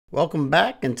Welcome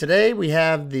back, and today we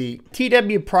have the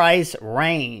TW Price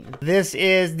Reyne. This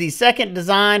is the second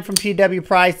design from TW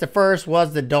Price. The first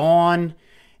was the Dawn,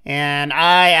 and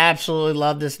I absolutely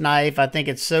love this knife. I think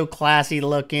it's so classy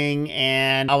looking,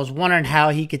 and I was wondering how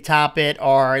he could top it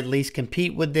or at least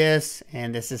compete with this,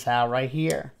 and this is how right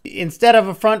here. Instead of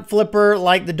a front flipper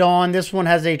like the Dawn, this one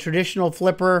has a traditional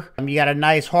flipper. You got a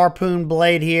nice harpoon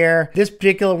blade here. This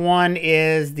particular one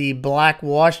is the black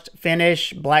washed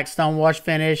finish, black stone wash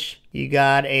finish. You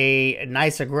got a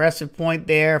nice aggressive point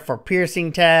there for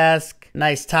piercing task.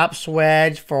 Nice top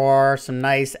swedge for some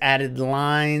nice added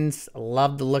lines. I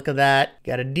love the look of that.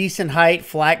 Got a decent height,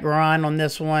 flat grind on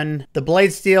this one. The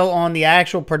blade steel on the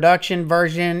actual production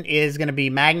version is going to be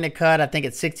Magna Cut. I think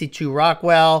it's 62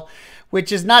 Rockwell,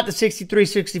 which is not the 63,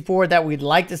 64 that we'd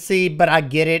like to see, but I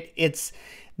get it. It's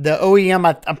the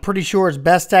OEM, I'm pretty sure, is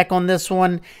Best Tech on this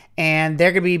one, and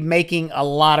they're going to be making a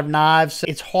lot of knives, so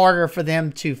it's harder for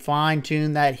them to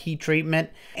fine-tune that heat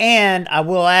treatment. And I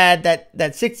will add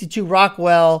that 62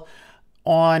 Rockwell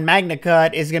on Magna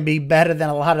Cut is going to be better than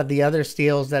a lot of the other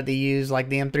steels that they use, like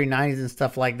the M390s and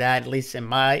stuff like that, at least in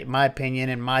my opinion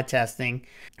and my testing.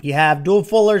 You have dual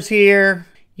fullers here.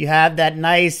 You have that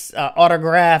nice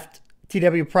autographed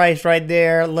TW Price right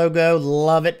there logo.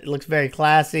 Love it. It looks very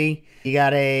classy. You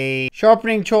got a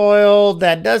sharpening choil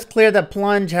that does clear the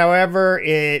plunge. However,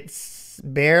 it's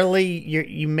barely,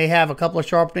 you may have a couple of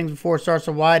sharpenings before it starts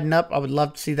to widen up. I would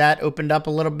love to see that opened up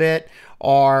a little bit,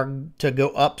 or to go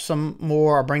up some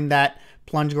more, or bring that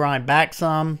plunge grind back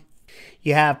some.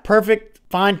 You have perfect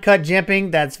fine cut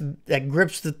jimping that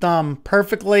grips the thumb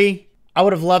perfectly. I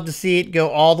would have loved to see it go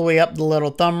all the way up the little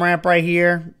thumb ramp right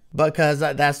here, because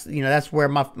that's where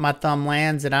my thumb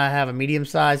lands, and I have a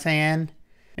medium-sized hand.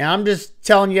 Now, I'm just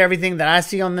telling you everything that I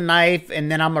see on the knife,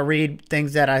 and then I'm going to read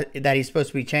things that he's supposed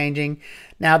to be changing.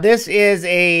 Now, this is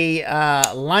a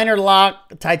liner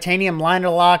lock, titanium liner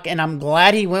lock, and I'm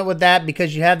glad he went with that,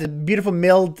 because you have the beautiful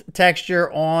milled texture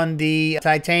on the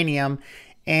titanium,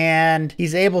 and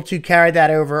he's able to carry that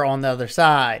over on the other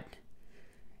side.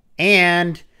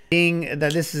 And being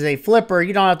that this is a flipper,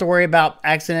 you don't have to worry about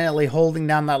accidentally holding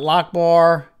down that lock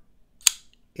bar.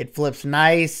 It flips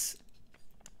nice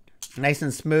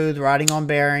and smooth, riding on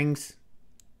bearings.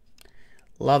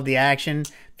 Love the action.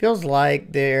 Feels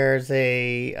like there's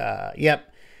a,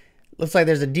 looks like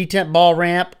there's a detent ball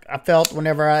ramp. I felt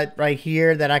whenever right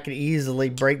here that I could easily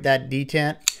break that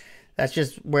detent. That's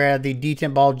just where the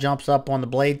detent ball jumps up on the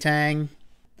blade tang.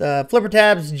 The flipper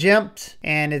tab's jimped,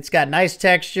 and it's got nice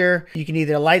texture. You can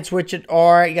either light switch it,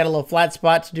 or you got a little flat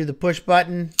spot to do the push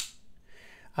button.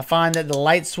 I find that the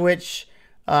light switch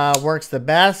works the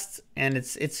best, and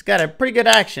it's got a pretty good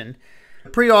action.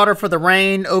 Pre-order for the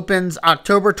Reyne opens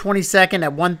October 22nd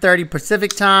at 1:30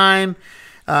 Pacific time.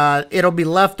 It'll be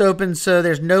left open, so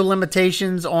there's no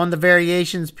limitations on the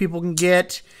variations people can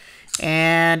get.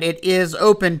 And it is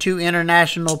open to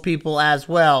international people as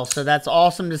well. So that's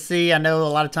awesome to see. I know a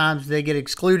lot of times they get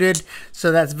excluded,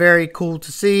 so that's very cool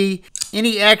to see.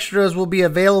 Any extras will be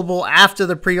available after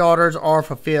the pre-orders are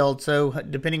fulfilled. So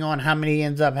depending on how many he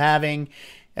ends up having,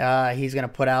 he's going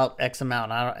to put out X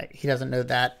amount. He doesn't know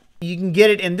that. You can get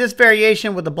it in this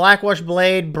variation with the black wash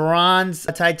blade, bronze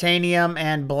titanium,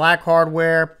 and black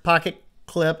hardware, pocket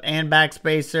clip, and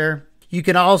backspacer. You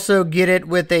can also get it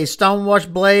with a stonewash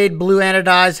blade, blue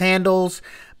anodized handles,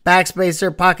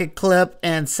 backspacer, pocket clip,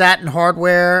 and satin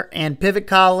hardware and pivot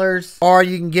collars. Or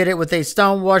you can get it with a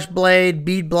stonewash blade,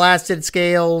 bead blasted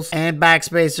scales, and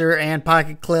backspacer and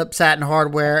pocket clip, satin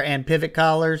hardware, and pivot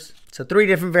collars. So 3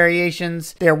 different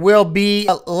variations. There will be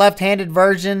a left-handed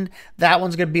version. That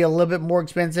one's going to be a little bit more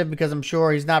expensive, because I'm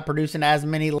sure he's not producing as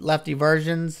many lefty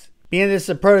versions. Being this is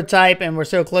a prototype and we're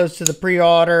so close to the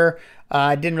pre-order,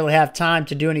 I didn't really have time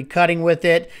to do any cutting with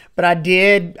it, but I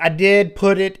did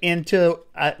put it into,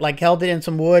 held it in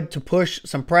some wood to push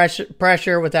some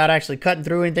pressure without actually cutting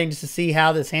through anything, just to see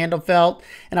how this handle felt.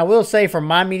 And I will say, for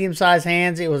my medium-sized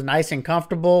hands, it was nice and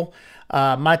comfortable.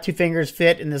 My 2 fingers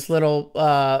fit in this little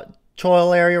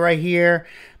choil area right here,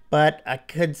 but I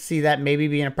could see that maybe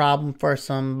being a problem for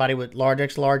somebody with large,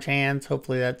 extra large hands.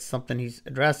 Hopefully that's something he's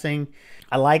addressing.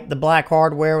 I like the black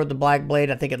hardware with the black blade.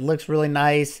 I think it looks really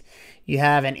nice. You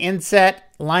have an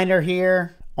inset liner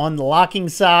here on the locking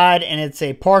side, and it's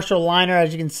a partial liner,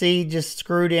 as you can see, just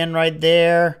screwed in right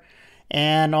there.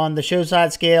 And on the show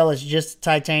side scale, it's just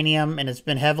titanium, and it's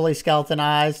been heavily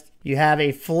skeletonized. You have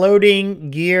a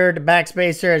floating geared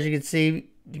backspacer, as you can see.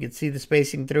 You can see the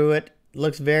spacing through it.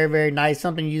 Looks very, very nice.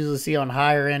 Something you usually see on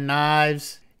higher end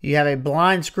knives. You have a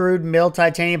blind screwed milled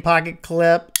titanium pocket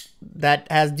clip that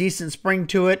has decent spring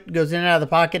to it. Goes in and out of the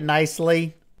pocket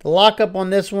nicely. The lockup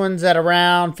on this one's at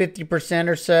around 50%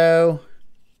 or so.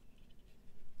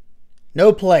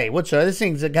 No play whatsoever. This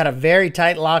thing's got a very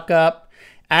tight lockup.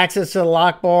 Access to the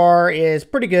lock bar is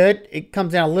pretty good. It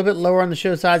comes down a little bit lower on the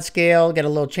show side scale. Got a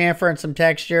little chamfer and some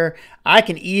texture. I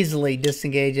can easily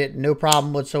disengage it, no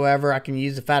problem whatsoever. I can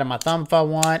use the fat of my thumb if I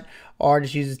want, or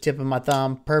just use the tip of my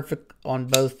thumb. Perfect on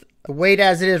both. The weight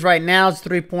as it is right now is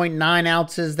 3.9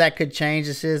 ounces. That could change.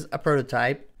 This is a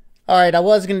prototype. All right, I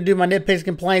was going to do my nitpicks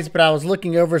complaints, but I was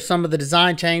looking over some of the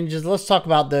design changes. Let's talk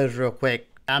about those real quick.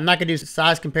 I'm not going to do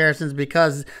size comparisons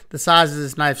because the size of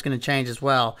this knife is going to change as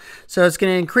well. So it's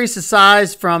going to increase the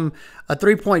size from a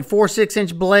 3.46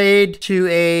 inch blade to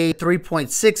a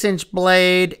 3.6 inch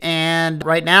blade. And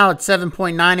right now it's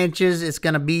 7.9 inches. It's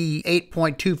going to be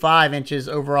 8.25 inches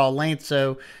overall length.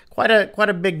 So quite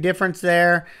a big difference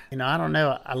there. You know, I don't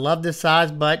know. I love this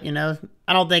size, but you know,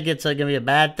 I don't think it's going to be a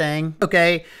bad thing.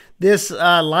 Okay. This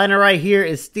liner right here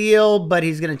is steel, but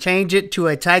he's going to change it to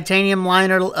a titanium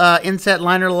liner, inset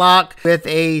liner lock with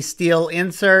a steel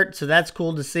insert. So that's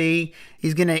cool to see.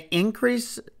 He's going to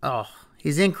increase,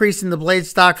 he's increasing the blade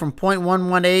stock from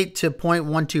 0.118 to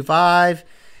 0.125.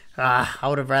 I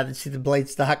would have rather see the blade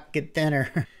stock get thinner.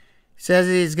 He says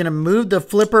he's going to move the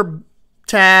flipper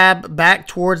tab back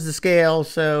towards the scale,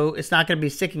 so it's not going to be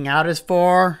sticking out as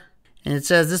far. And it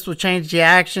says this will change the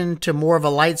action to more of a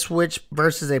light switch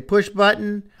versus a push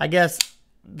button. I guess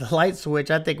the light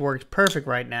switch I think works perfect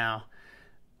right now.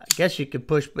 I guess you could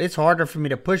push, but it's harder for me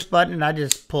to push button and I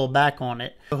just pull back on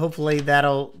it. So hopefully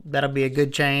that'll be a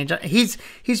good change. He's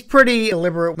pretty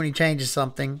deliberate when he changes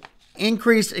something.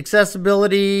 Increased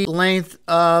accessibility length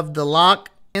of the lock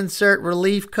insert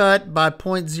relief cut by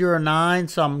 0.09.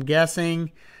 So I'm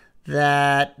guessing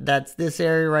that's this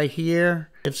area right here.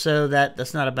 If so,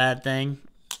 that's not a bad thing.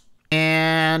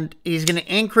 And he's going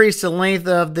to increase the length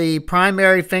of the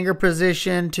primary finger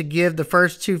position to give the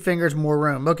first two fingers more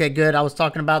room. Okay, good. I was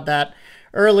talking about that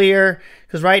earlier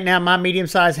because right now my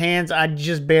medium-sized hands, I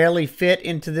just barely fit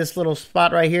into this little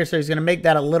spot right here. So he's going to make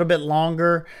that a little bit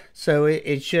longer, so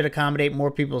it should accommodate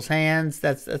more people's hands.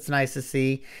 That's nice to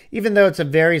see. Even though it's a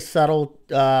very subtle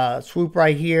swoop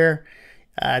right here,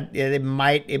 it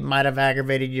might have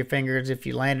aggravated your fingers if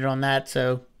you landed on that.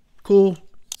 So cool.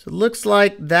 So it looks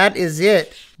like that is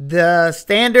it. The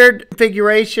standard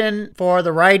configuration for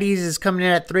the righties is coming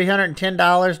in at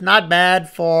 $310. Not bad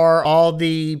for all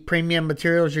the premium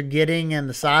materials you're getting and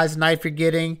the size knife you're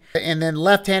getting. And then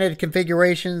left-handed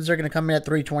configurations are going to come in at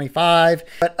 $325.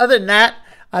 But other than that,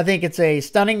 I think it's a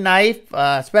stunning knife,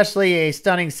 especially a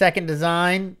stunning second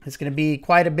design. It's going to be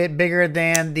quite a bit bigger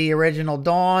than the original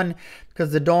Dawn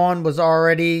because the Dawn was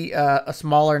already a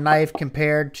smaller knife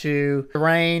compared to the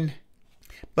Reyne.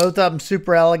 Both of them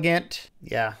super elegant.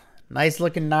 Yeah, nice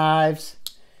looking knives.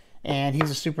 And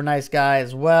he's a super nice guy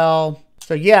as well.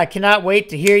 So yeah, I cannot wait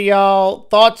to hear y'all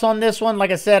thoughts on this one.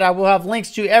 Like I said, I will have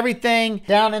links to everything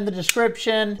down in the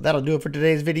description. That'll do it for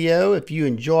today's video. If you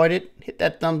enjoyed it, hit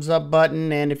that thumbs up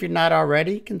button. And if you're not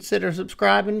already, consider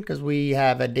subscribing because we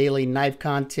have a daily knife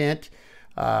content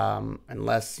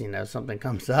unless, you know, something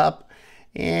comes up.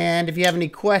 And if you have any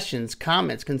questions,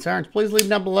 comments, concerns, please leave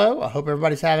them down below. I hope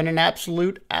everybody's having an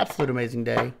absolute amazing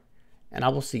day. And I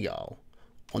will see y'all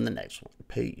on the next one.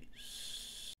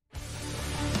 Peace.